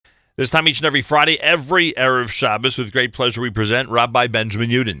This time each and every Friday, every Erev Shabbos, with great pleasure we present Rabbi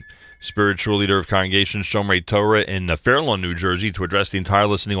Benjamin Yudin, spiritual leader of Congregation Shomrei Torah in Fair Lawn, New Jersey, to address the entire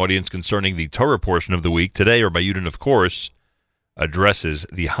listening audience concerning the Torah portion of the week. Today, Rabbi Yudin, of course, addresses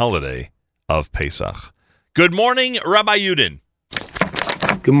the holiday of Pesach. Good morning, Rabbi Yudin.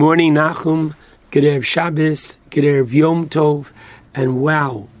 Good morning, Nachum. Good Erev Shabbos. Good Erev Yom Tov. And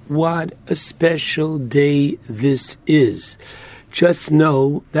wow, what a special day this is. Just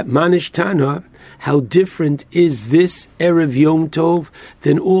know that Manish Tana, how different is this Erev Yom Tov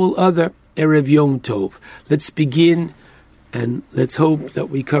than all other Erev Yom Tov. Let's begin and let's hope that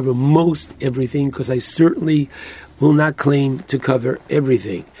we cover most everything, because I certainly will not claim to cover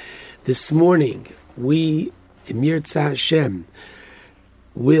everything. This morning, we, Mirza Hashem,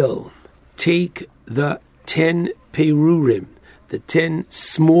 will take the 10 perurim, the 10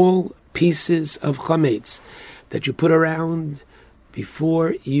 small pieces of chametz that you put around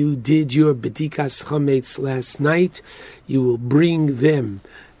before you did your bedikas chametz last night. You will bring them,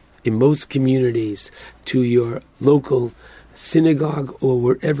 in most communities, to your local synagogue or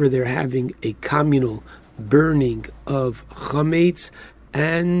wherever they're having a communal burning of chametz.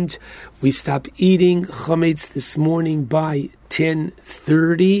 And we stop eating chametz this morning by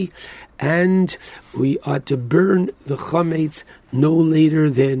 10:30, and we are to burn the chametz no later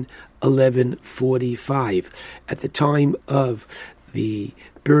than 11:45. At the time of the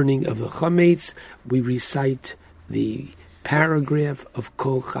burning of the chametz, we recite the paragraph of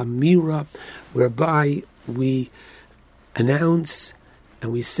Kol Chamira, whereby we announce,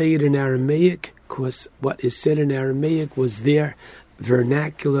 and we say it in Aramaic, because what is said in Aramaic was their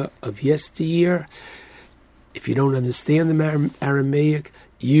vernacular of yesteryear. If you don't understand the Aramaic,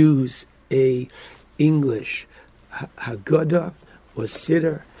 use a English Haggadah or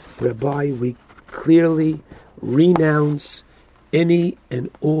Siddur, whereby we clearly renounce any and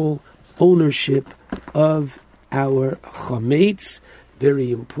all ownership of our chametz. Very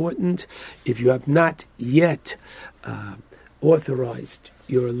important. If you have not yet authorized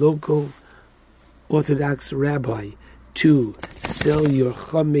your local Orthodox rabbi to sell your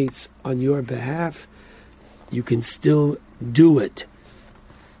chametz on your behalf, you can still do it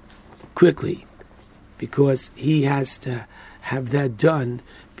quickly, because he has to have that done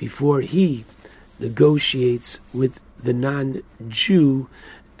before he negotiates with the non-Jew,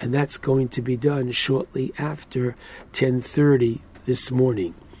 and that's going to be done shortly after 10:30 this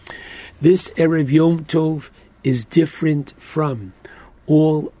morning. This Erev Yom Tov is different from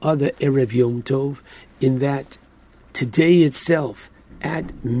all other Erev Yom Tov in that today itself,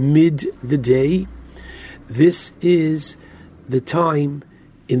 at mid the day, this is the time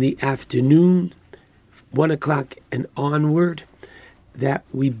in the afternoon, 1 o'clock and onward, that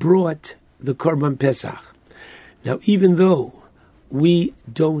we brought the Korban Pesach. Now, even though we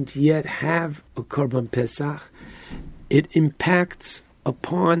don't yet have a Korban Pesach, it impacts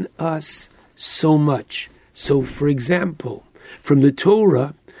upon us so much. So, for example, from the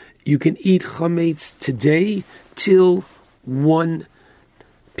Torah, you can eat chametz today till 1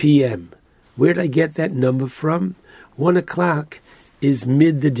 p.m. Where did I get that number from? 1 o'clock is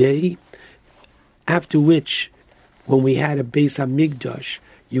mid the day, after which, when we had a Beis HaMikdash,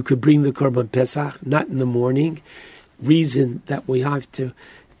 you could bring the Korban Pesach, not in the morning. Reason that we have to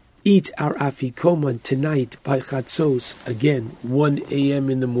eat our Afikoman tonight by Chatzos, again, 1 a.m.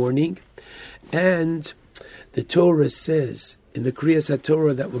 in the morning. And the Torah says, in the Kriyas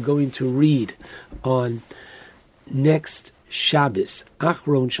HaTorah that we're going to read on next Shabbos,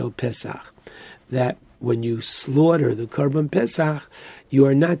 Achron Shel Pesach, that when you slaughter the Korban Pesach, you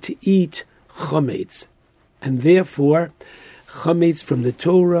are not to eat chametz. And therefore, chametz from the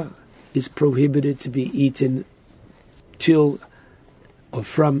Torah is prohibited to be eaten till or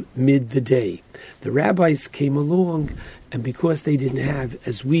from mid the day. The rabbis came along, and because they didn't have,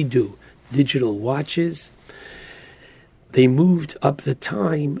 as we do, digital watches, they moved up the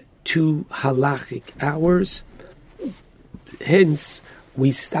time to halachic hours. Hence,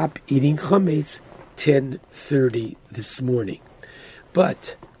 we stopped eating chametz 10:30 this morning.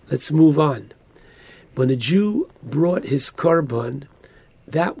 But let's move on. When a Jew brought his korban,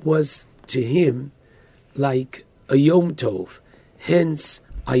 that was to him like a Yom Tov. Hence,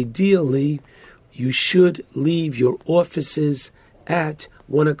 ideally, you should leave your offices at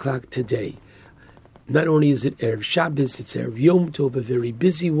 1 o'clock today. Not only is it Erev Shabbos, it's Erev Yom Tov, a very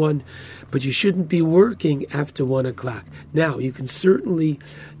busy one, but you shouldn't be working after 1 o'clock. Now, you can certainly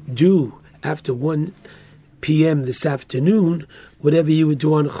do after 1 p.m. this afternoon whatever you would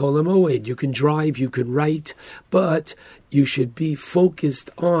do on Chol HaMoed. You can drive, you can write, but you should be focused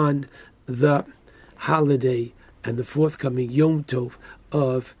on the holiday and the forthcoming Yom Tov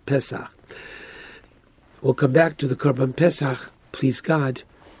of Pesach. We'll come back to the Korban Pesach, please God,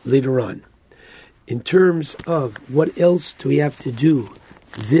 later on. In terms of what else do we have to do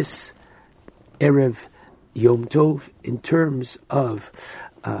this Erev Yom Tov, in terms of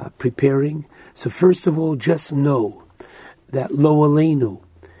preparing. So first of all, just know that Lo Aleinu,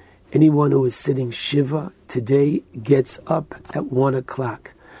 anyone who is sitting Shiva today gets up at 1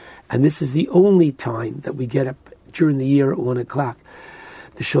 o'clock. And this is the only time that we get up during the year at 1 o'clock.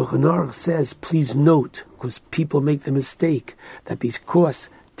 The Shulchan Aruch says, please note, because people make the mistake, that because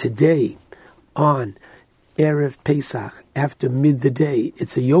today on Erev Pesach, after mid-the-day,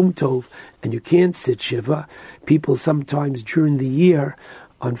 it's a Yom Tov, and you can't sit Shiva, people sometimes during the year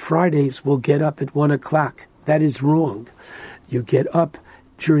on Fridays will get up at 1 o'clock. That is wrong. You get up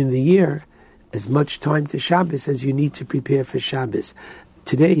during the year as much time to Shabbos as you need to prepare for Shabbos.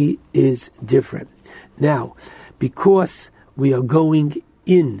 Today is different. Now, because we are going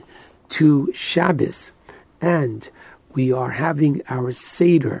in to Shabbos and we are having our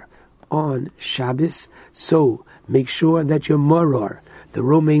Seder on Shabbos, so make sure that your maror, the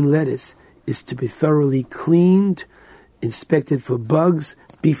romaine lettuce, is to be thoroughly cleaned, inspected for bugs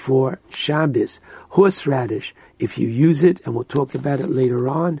before Shabbos. Horseradish, if you use it, and we'll talk about it later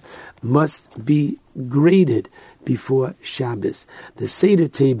on, must be grated before Shabbos. The Seder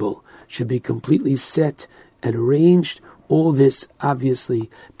table should be completely set and arranged, all this obviously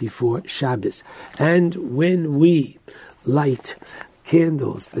before Shabbos. And when we light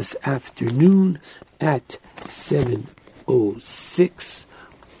candles this afternoon at 7:06,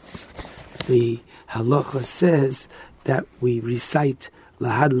 the halacha says that we recite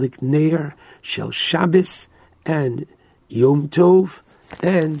Lahadlik Neir Shel Shabbos and Yom Tov,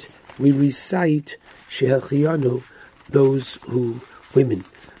 and we recite Shehechianu, women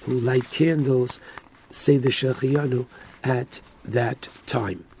who light candles, say the Shehechianu at that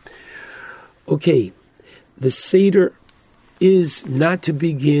time. Okay, the Seder is not to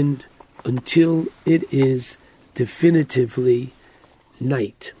begin until it is definitively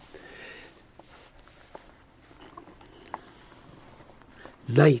night.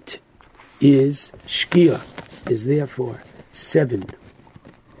 Night is Shkia, is therefore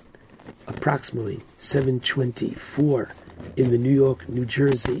approximately 7:24 in the New York, New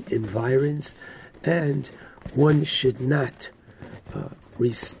Jersey environs, and one should not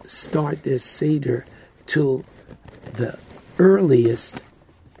start their Seder till the earliest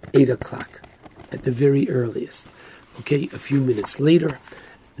 8 o'clock, at the very earliest. Okay, a few minutes later.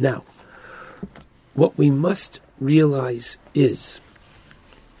 Now, what we must realize is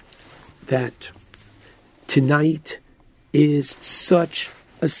that tonight is such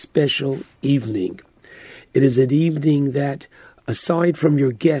a special evening. It is an evening that, aside from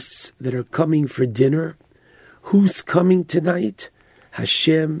your guests that are coming for dinner, who's coming tonight?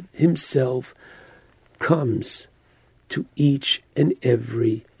 Hashem himself comes to each and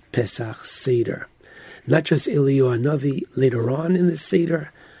every Pesach Seder. Not just Eliyahu Hanavi later on in the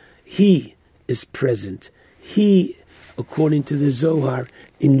Seder, he is present. He, according to the Zohar,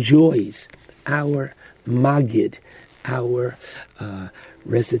 enjoys our Magid, our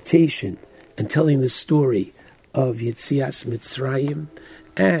recitation, and telling the story of Yetzias Mitzrayim,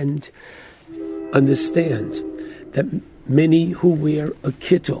 and understand that many who wear a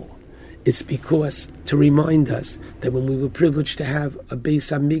kittel, it's because to remind us that when we were privileged to have a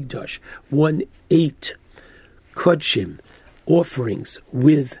Beis HaMikdash, 1/8 kodshim, offerings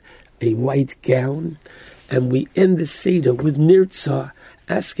with a white gown, and we end the Seder with Nirtzah,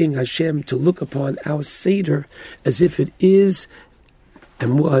 asking Hashem to look upon our Seder as if it is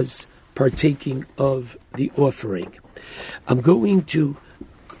and was partaking of the offering. I'm going to,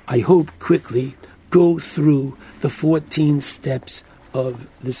 I hope, quickly go through the 14 steps of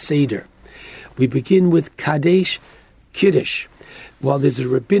the Seder. We begin with Kadesh Kiddush. While there's a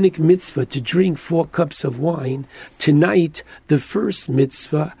rabbinic mitzvah to drink 4 cups of wine, tonight the first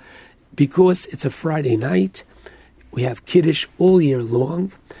mitzvah, because it's a Friday night, we have Kiddush all year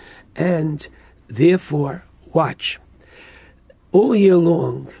long, and therefore, watch. All year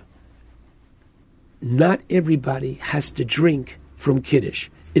long, not everybody has to drink from Kiddush.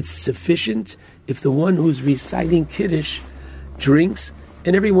 It's sufficient if the one who's reciting Kiddush drinks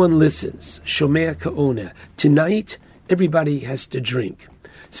and everyone listens. Shomea Ka'ona. Tonight, everybody has to drink.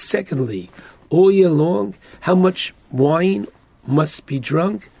 Secondly, all year long, how much wine must be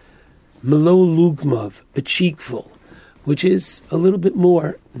drunk? Melo Lugmav, a cheekful, which is a little bit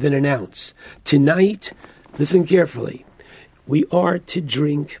more than an ounce. Tonight, listen carefully, we are to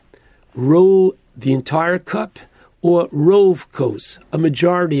drink the entire cup, or rov kos, a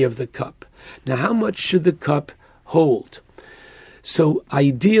majority of the cup. Now, how much should the cup hold? So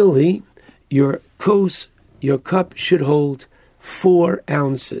ideally, your cup should hold 4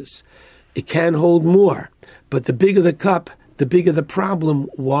 ounces. It can hold more, but the bigger the cup, the bigger the problem.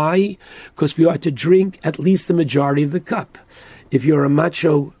 Why? Because we ought to drink at least the majority of the cup. If you're a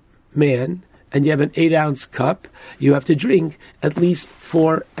macho man and you have an 8-ounce cup, you have to drink at least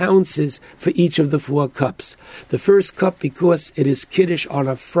 4 ounces for each of the 4 cups. The first cup, because it is Kiddush on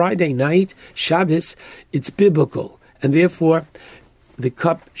a Friday night, Shabbos, it's biblical, and therefore the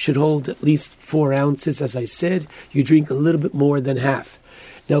cup should hold at least 4 ounces. As I said, you drink a little bit more than half.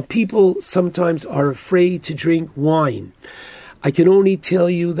 Now, people sometimes are afraid to drink wine. I can only tell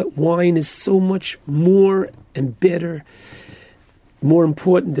you that wine is so much more and better, more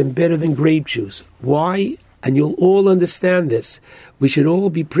important and better than grape juice. Why? And you'll all understand this. We should all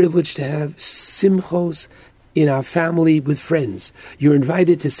be privileged to have simchos in our family with friends. You're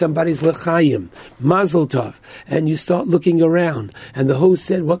invited to somebody's l'chaim, mazel tov, and you start looking around, and the host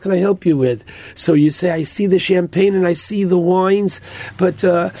said, what can I help you with? So you say, I see the champagne and I see the wines, but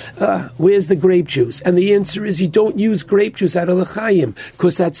where's the grape juice? And the answer is, you don't use grape juice at a l'chaim,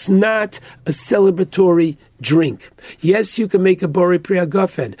 because that's not a celebratory drink. Yes, you can make a borei pri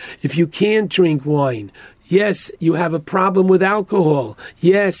hagafen. If you can't drink wine, yes, you have a problem with alcohol.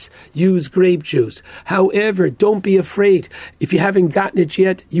 Yes, use grape juice. However, don't be afraid. If you haven't gotten it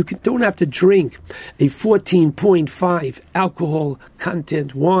yet, don't have to drink a 14.5 alcohol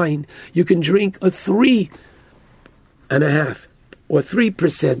content wine. You can drink a 3.5 or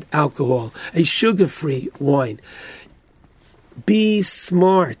 3% alcohol, a sugar-free wine. Be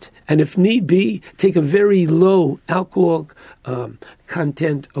smart. And if need be, take a very low alcohol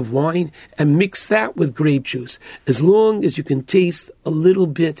content of wine and mix that with grape juice, as long as you can taste a little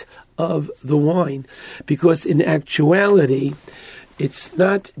bit of the wine. Because in actuality, it's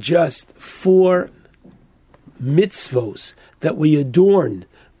not just 4 mitzvos that we adorn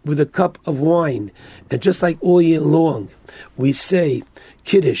with a cup of wine. And just like all year long, we say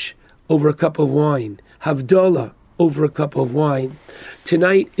Kiddush over a cup of wine, Havdalah over a cup of wine.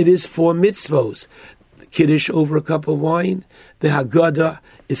 Tonight it is 4 mitzvos. The Kiddush over a cup of wine. The Haggadah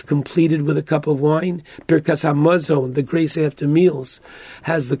is completed with a cup of wine. Birkas HaMazon, the grace after meals,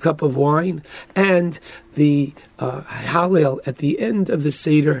 has the cup of wine. And the Hallel at the end of the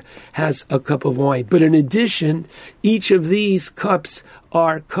Seder has a cup of wine. But in addition, each of these cups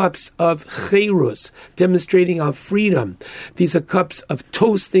are cups of Cherus, demonstrating our freedom. These are cups of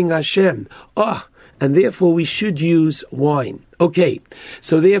toasting Hashem. And therefore we should use wine. Okay,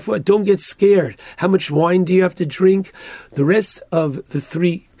 so therefore don't get scared. How much wine do you have to drink? The rest of the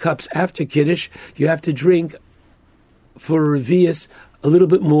 3 cups after Kiddush, you have to drink for a Revius a little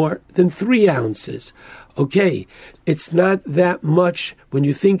bit more than 3 ounces. Okay, it's not that much when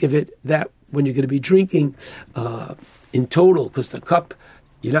you think of it, that when you're going to be drinking in total, because the cup,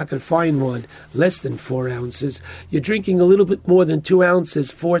 you're not going to find one less than 4 ounces. You're drinking a little bit more than 2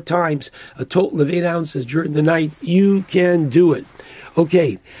 ounces 4 times, a total of 8 ounces during the night. You can do it.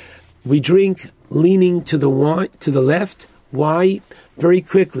 Okay, we drink leaning to the left. Why? Very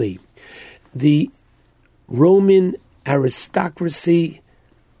quickly. The Roman aristocracy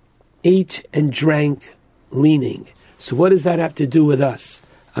ate and drank leaning. So what does that have to do with us?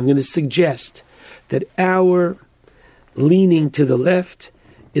 I'm going to suggest that our leaning to the left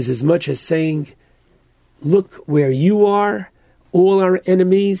is as much as saying, look where you are, all our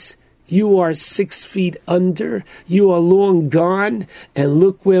enemies, you are 6 feet under, you are long gone, and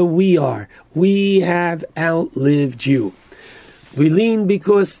look where we are. We have outlived you. We lean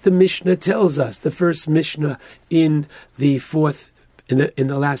because the Mishnah tells us, the first Mishnah in the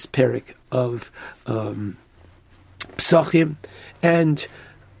last parak of Psachim, and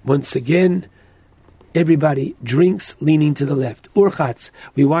once again, everybody drinks leaning to the left. Urchatz,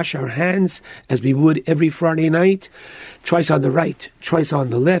 we wash our hands as we would every Friday night, twice on the right, twice on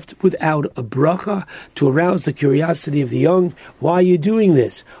the left, without a bracha, to arouse the curiosity of the young. Why are you doing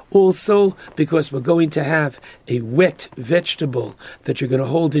this? Also, because we're going to have a wet vegetable that you're going to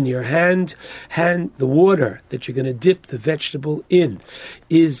hold in your hand. The water that you're going to dip the vegetable in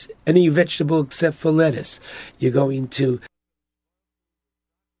is any vegetable except for lettuce. You're going to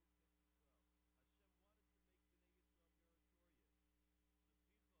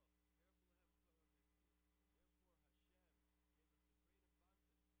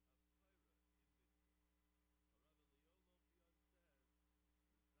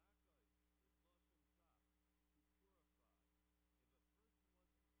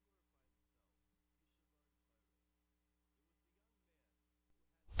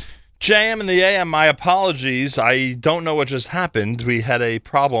JM and the AM, my apologies. I don't know what just happened. We had a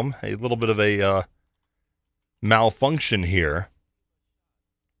problem, a little bit of a malfunction here.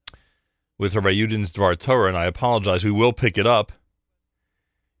 with Rabbi Yudin's Dvar Torah, and I apologize, we will pick it up,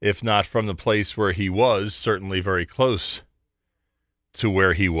 if not from the place where he was, certainly very close to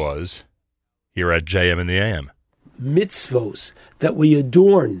where he was, here at JM in the AM. Mitzvos that we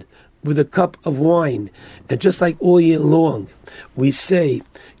adorn with a cup of wine, and just like all year long, we say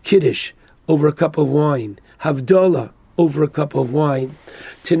Kiddush over a cup of wine, Havdalah over a cup of wine.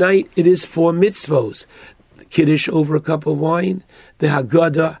 Tonight it is 4 mitzvos. Kiddush over a cup of wine. The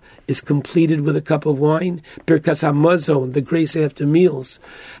Haggadah is completed with a cup of wine. Birkas HaMazon, the grace after meals,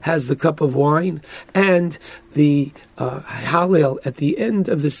 has the cup of wine. And the Hallel at the end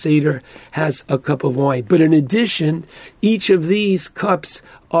of the Seder has a cup of wine. But in addition, each of these cups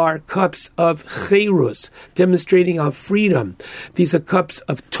are cups of Cherus, demonstrating our freedom. These are cups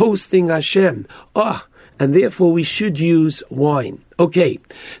of toasting Hashem. And therefore we should use wine. Okay,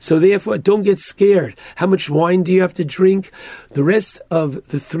 so therefore don't get scared. How much wine do you have to drink? The rest of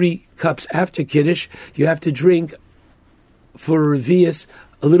the 3 cups after Kiddush, you have to drink for a Revius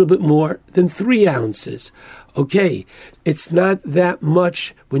a little bit more than 3 ounces. Okay, it's not that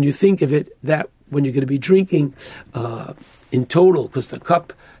much when you think of it, that when you're going to be drinking in total, because the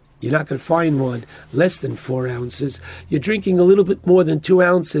cup, you're not going to find one less than 4 ounces. You're drinking a little bit more than 2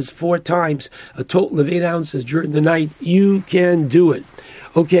 ounces 4 times, a total of 8 ounces during the night. You can do it.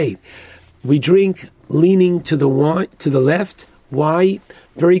 Okay, we drink leaning to the left. Why?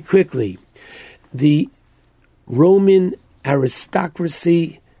 Very quickly. The Roman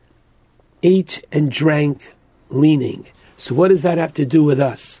aristocracy ate and drank leaning. So what does that have to do with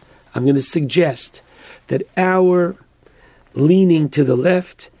us? I'm going to suggest that our leaning to the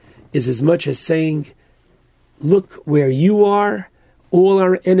left is as much as saying, look where you are, all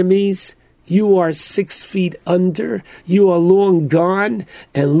our enemies, you are 6 feet under, you are long gone,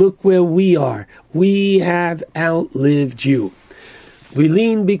 and look where we are. We have outlived you. We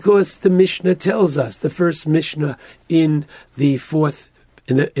lean because the Mishnah tells us, the first Mishnah in the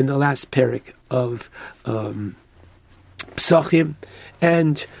last parak of Psachim,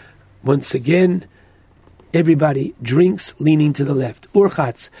 and once again, everybody drinks leaning to the left.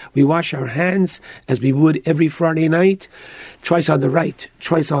 Urchatz, we wash our hands as we would every Friday night, twice on the right,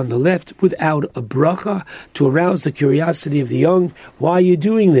 twice on the left, without a bracha, to arouse the curiosity of the young. Why are you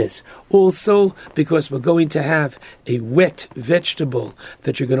doing this? Also, because we're going to have a wet vegetable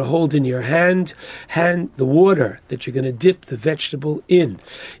that you're going to hold in your hand. The water that you're going to dip the vegetable in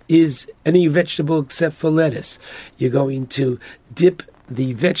is any vegetable except for lettuce. You're going to dip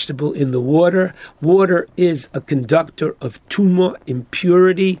the vegetable in the water. Water is a conductor of tumah,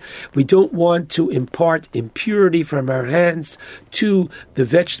 impurity. We don't want to impart impurity from our hands to the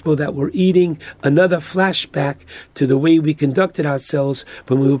vegetable that we're eating. Another flashback to the way we conducted ourselves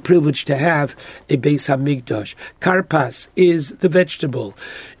when we were privileged to have a Beis HaMikdash. Karpas is the vegetable.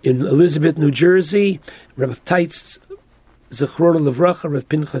 In Elizabeth, New Jersey, Rabbi Teitz Zechrona Levracha, Rav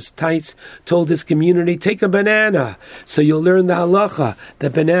Pinchas Teitz, told his community, take a banana. So you'll learn the halacha,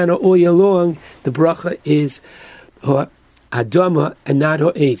 that banana all year long, the bracha is adama and not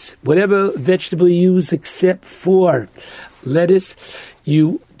ha'etz. Whatever vegetable you use except for lettuce,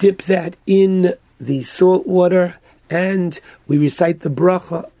 you dip that in the salt water, and we recite the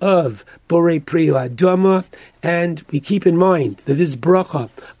bracha of Borei Pri Adama, and we keep in mind that this bracha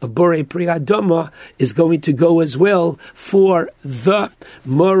of Borei Pri Adama is going to go as well for the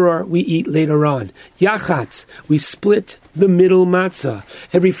maror we eat later on. Yachatz, we split the middle matzah.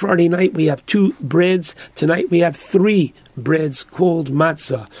 Every Friday night we have 2 breads. Tonight we have 3 breads called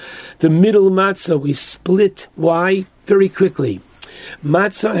matzah. The middle matzah we split. Why? Very quickly.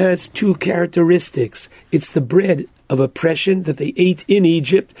 Matzah has 2 characteristics. It's the bread of oppression that they ate in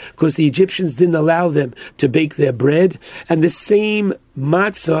Egypt because the Egyptians didn't allow them to bake their bread. And the same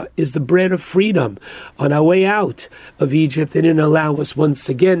matzah is the bread of freedom. On our way out of Egypt, they didn't allow us once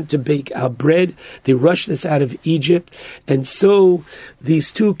again to bake our bread. They rushed us out of Egypt. And so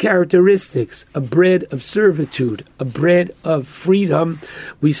these 2 characteristics, a bread of servitude, a bread of freedom,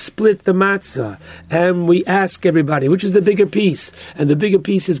 we split the matzah and we ask everybody, which is the bigger piece? And the bigger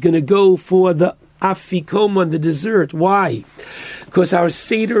piece is going to go for the afikoman, the dessert. Why? Because our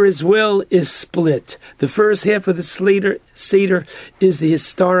Seder as well is split. The first half of the Seder is the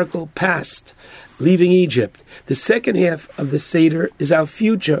historical past, leaving Egypt. The second half of the Seder is our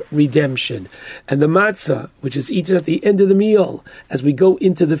future redemption. And the matzah, which is eaten at the end of the meal, as we go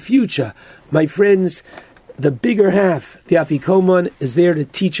into the future. My friends, the bigger half, the afikoman, is there to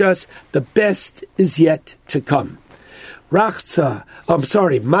teach us the best is yet to come. Magid.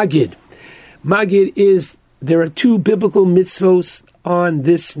 Magid is, there are 2 biblical mitzvos on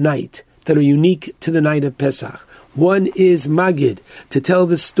this night that are unique to the night of Pesach. One is Magid, to tell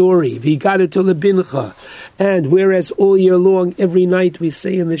the story, V'higadatu lebincha. And whereas all year long, every night we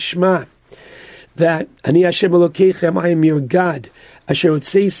say in the Shema, that Ani Hashem Elokeichem, I am your God, Asher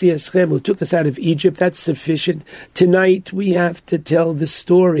Otzeisi Eschem, who took us out of Egypt. That's sufficient. Tonight we have to tell the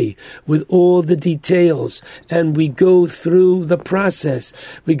story with all the details, and we go through the process.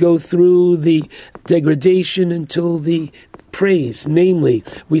 We go through the degradation until the praise. Namely,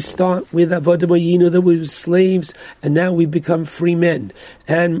 we start with Avodah Mayinu, that we were slaves, and now we become free men,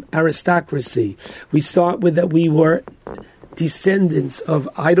 and aristocracy. We start with that we were descendants of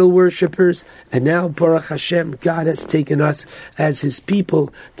idol worshippers, and now Baruch Hashem, God has taken us as His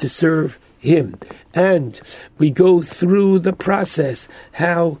people to serve Him. And we go through the process,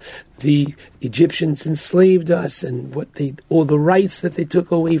 how the Egyptians enslaved us, and all the rights that they took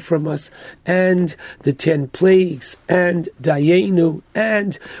away from us, and the 10 plagues, and Dayenu,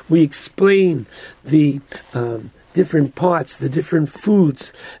 and we explain the different parts, the different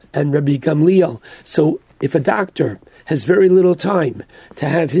foods, and Rabbi Gamliel. So if a doctor has very little time to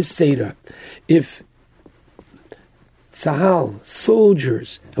have his Seder, if Tzahal,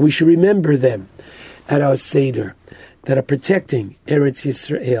 soldiers, and we should remember them at our Seder, that are protecting Eretz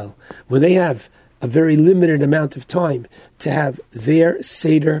Yisrael, when they have a very limited amount of time to have their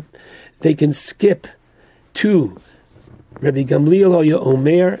Seder, they can skip to Rabbi Gamliel Hoya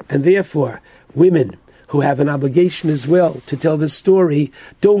Omer, and therefore women who have an obligation as well to tell the story,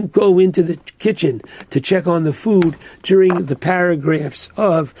 don't go into the kitchen to check on the food during the paragraphs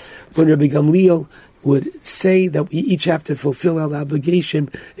of when Rabbi Gamliel would say that we each have to fulfill our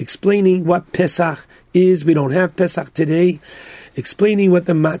obligation, explaining what Pesach is. We don't have Pesach today. Explaining what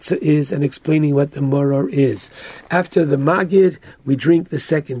the matzah is and explaining what the maror is. After the Magid, we drink the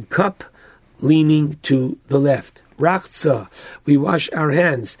second cup, leaning to the left. Rachza, we wash our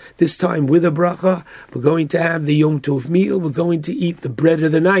hands, this time with a bracha. We're going to have the Yom Tov meal. We're going to eat the bread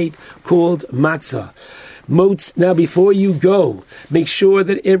of the night called matzah. Now, before you go, make sure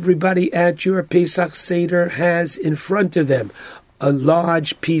that everybody at your Pesach Seder has in front of them a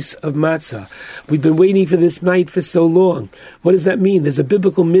large piece of matzah. We've been waiting for this night for so long. What does that mean? There's a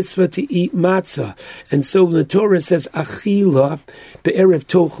biblical mitzvah to eat matzah. And so the Torah says, Achila, be'erev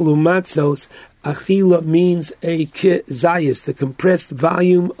tochlu matzos. Achila means a zayis, the compressed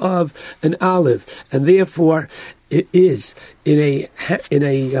volume of an olive. And therefore, it is in a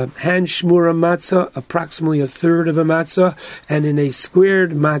hand shmura matzah, approximately a third of a matzah, and in a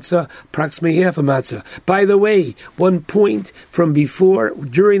squared matzah, approximately half a matzah. By the way, one point from before,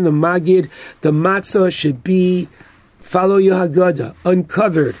 during the Magid, the matzah should be, follow your Haggadah,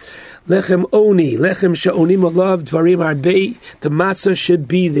 uncovered. Lechem oni, lechem sha'onim alav dvarim harbei. The matzah should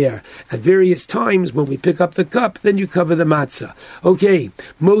be there. At various times, when we pick up the cup, then you cover the matzah. Okay,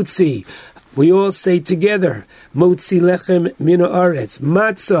 motzi. We all say together, motzi lechem min haaretz,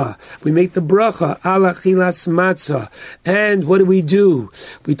 matzah. We make the bracha, ala chilas matzah. And what do?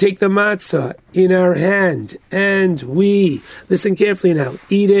 We take the matzah in our hand, and we, listen carefully now,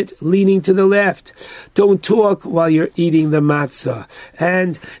 eat it leaning to the left. Don't talk while you're eating the matzah.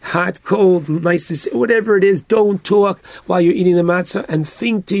 And hot, cold, nice to say, whatever it is, don't talk while you're eating the matzah, and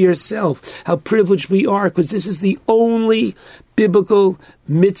think to yourself how privileged we are, because this is the only biblical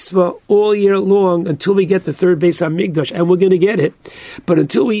mitzvah all year long until we get the third Beis HaMikdash, and we're going to get it. But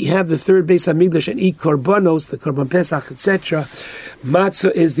until we have the third Beis HaMikdash and eat korbanos, the korban pesach, etc.,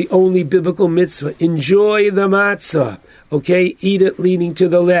 matzah is the only biblical mitzvah. Enjoy the matzah, okay? Eat it leaning to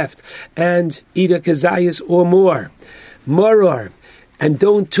the left, and eat a kazayas or more. Maror, and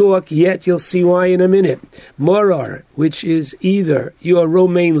don't talk yet, you'll see why in a minute. Maror, which is either your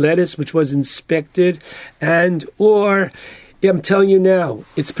romaine lettuce, which was inspected, and or I'm telling you now,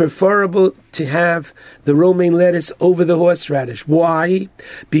 it's preferable to have the romaine lettuce over the horseradish. Why?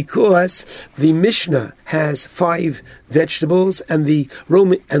 Because the Mishnah has 5 vegetables, and the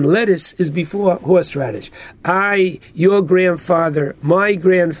romaine and lettuce is before horseradish. Your grandfather, my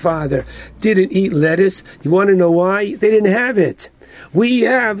grandfather didn't eat lettuce. You want to know why? They didn't have it. We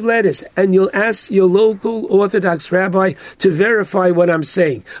have lettuce, and you'll ask your local Orthodox rabbi to verify what I'm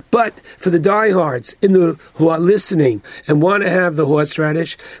saying. But for the diehards who are listening and want to have the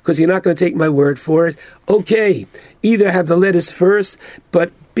horseradish, because you're not going to take my word for it, okay, either have the lettuce first,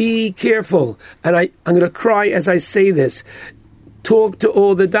 but be careful. And I'm going to cry as I say this. Talk to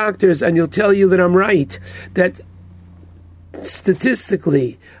all the doctors, and you'll tell you that I'm right, that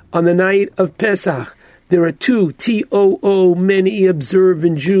statistically, on the night of Pesach, there are 2 many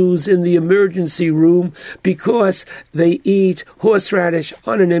observant Jews in the emergency room because they eat horseradish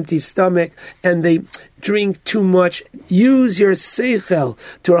on an empty stomach, and they drink too much. Use your seichel.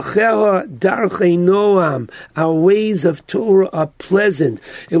 Torcheha darchei noam. Our ways of Torah are pleasant.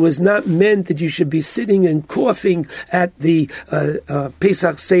 It was not meant that you should be sitting and coughing at the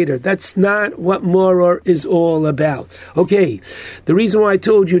Pesach Seder. That's not what Moror is all about. Okay, the reason why I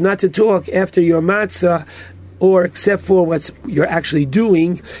told you not to talk after your matzah, or except for what you're actually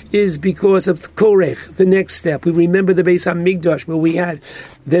doing, is because of Korech, the next step. We remember the Beis HaMikdash, where we had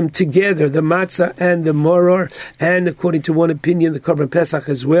them together, the matzah and the moror, and according to one opinion, the Korban Pesach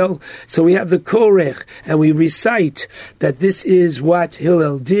as well. So we have the Korech, and we recite that this is what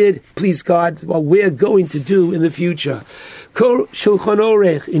Hillel did, please God, what we're going to do in the future. Shulchan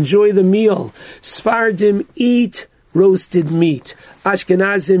Orech, enjoy the meal. Sfardim, eat roasted meat.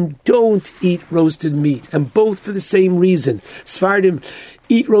 Ashkenazim don't eat roasted meat, and both for the same reason. Sfardim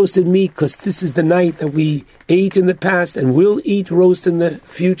eat roasted meat because this is the night that we ate in the past and will eat roast in the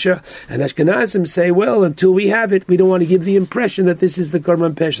future. And Ashkenazim say, well, until we have it, we don't want to give the impression that this is the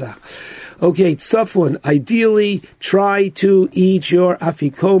Korban Pesach. Okay, Tzafon, ideally try to eat your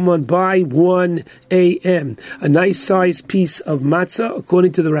afikoman by 1 a.m. A nice sized piece of matzah,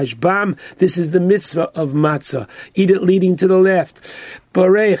 according to the Rashbam. This is the mitzvah of matzah. Eat it leading to the left.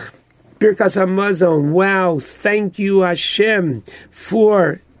 Barech, Birkas HaMazon. Wow, thank you Hashem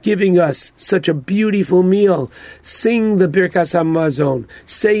for giving us such a beautiful meal. Sing the Birkas HaMazon.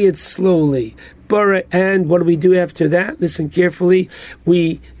 Say it slowly. And what do we do after that? Listen carefully.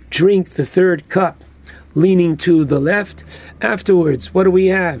 We drink the third cup, leaning to the left. Afterwards, what do we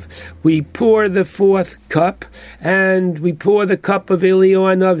have? We pour the fourth cup, and we pour the cup of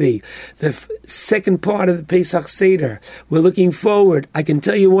Eliyahu Hanavi, the second part of the Pesach Seder. We're looking forward. I can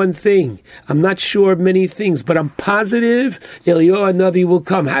tell you one thing. I'm not sure of many things, but I'm positive Eliyahu Hanavi will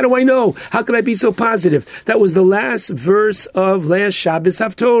come. How do I know? How could I be so positive? That was the last verse of last Shabbos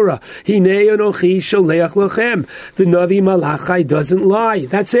Haftorah. Hinei Anochi Sholeach Lochem. The Navi Malachai doesn't lie.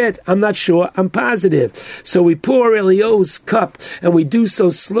 That's it. I'm not sure. I'm positive. So we pour Eliyahu's cup, and we do so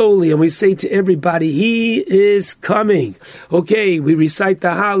slowly, and we say to everybody, he is coming. Okay, we recite the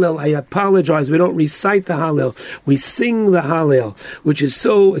Hallel. I apologize, we don't recite the Hallel. We sing the Hallel, which is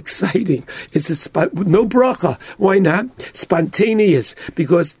so exciting. It's no bracha. Why not? Spontaneous,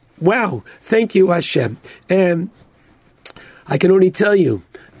 because, wow, thank you, Hashem. And I can only tell you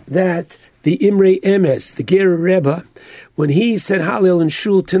that the Imrei Emes, the Ger Rebbe, when he said Hallel in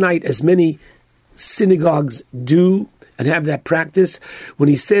Shul tonight, as many synagogues do and have that practice, when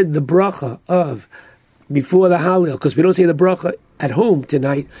he said the bracha of before the Hallel, because we don't say the bracha at home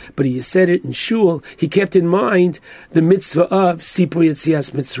tonight, but he said it in Shul, he kept in mind the mitzvah of Sipur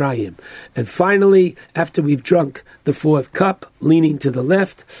Yetzias Mitzrayim. And finally, after we've drunk the fourth cup, leaning to the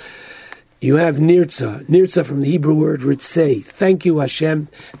left, you have Nirtza. Nirtza from the Hebrew word ritzei. Thank you, Hashem,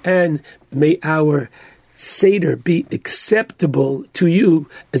 and may our Seder be acceptable to you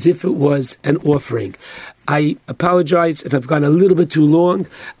as if it was an offering. I apologize if I've gone a little bit too long.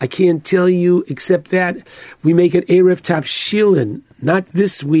 I can't tell you except that we make it Erev Tavshilin, not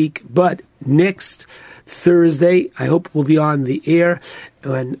this week, but next Thursday. I hope we'll be on the air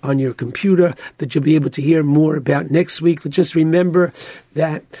and on your computer, that you'll be able to hear more about next week. Just remember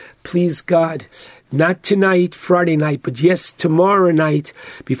that, please God, not tonight, Friday night, but yes, tomorrow night,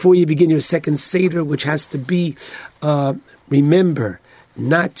 before you begin your second Seder, which has to be, remember,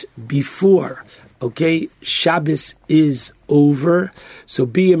 not before. Okay, Shabbos is over, so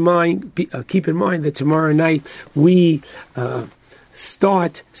keep in mind that tomorrow night we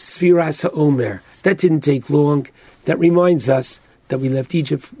start Sfiras HaOmer. That didn't take long. That reminds us that we left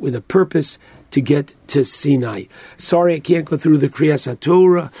Egypt with a purpose to get to Sinai. Sorry I can't go through the Kriyas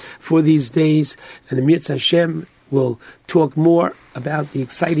HaTorah for these days, and the Mirz Hashem will talk more about the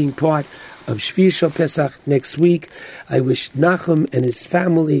exciting part of Shvi Shel Pesach next week. I wish Nachum and his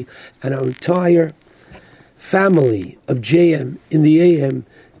family and our entire family of JM in the AM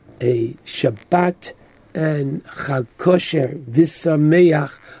a Shabbat and Chag Kosher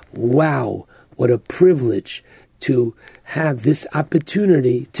V'Sameach. Wow, what a privilege to have this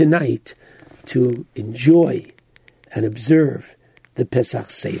opportunity tonight to enjoy and observe the Pesach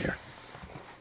Seder.